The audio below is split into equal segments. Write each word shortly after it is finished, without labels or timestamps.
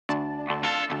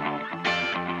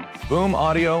Boom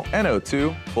Audio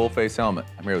N02 Full-Face Helmet.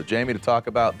 I'm here with Jamie to talk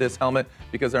about this helmet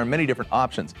because there are many different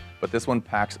options, but this one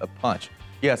packs a punch.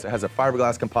 Yes, it has a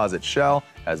fiberglass composite shell,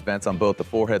 has vents on both the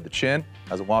forehead, the chin,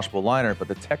 has a washable liner, but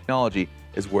the technology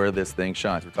is where this thing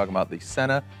shines. We're talking about the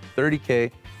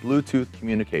N02 Bluetooth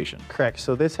communication. Correct.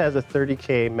 So this has a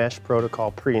 30K mesh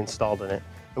protocol pre-installed in it.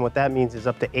 And what that means is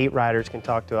up to 8 riders can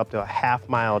talk to up to a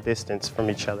half-mile distance from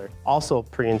each other. Also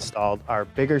pre-installed are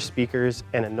bigger speakers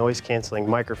and a noise-canceling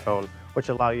microphone, which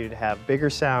allow you to have bigger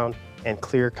sound and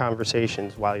clear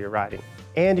conversations while you're riding.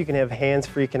 And you can have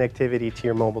hands-free connectivity to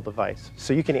your mobile device.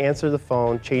 So you can answer the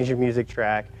phone, change your music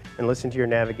track, and listen to your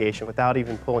navigation without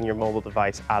even pulling your mobile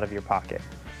device out of your pocket.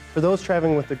 For those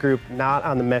traveling with the group not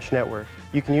on the mesh network,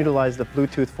 you can utilize the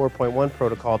Bluetooth 4.1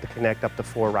 protocol to connect up to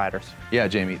 4 riders. Yeah,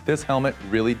 Jamie, this helmet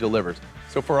really delivers.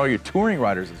 So for all your touring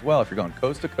riders as well, if you're going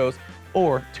coast to coast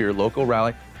or to your local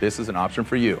rally, this is an option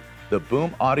for you. The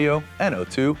Boom Audio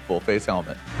N02 Full-Face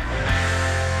Helmet.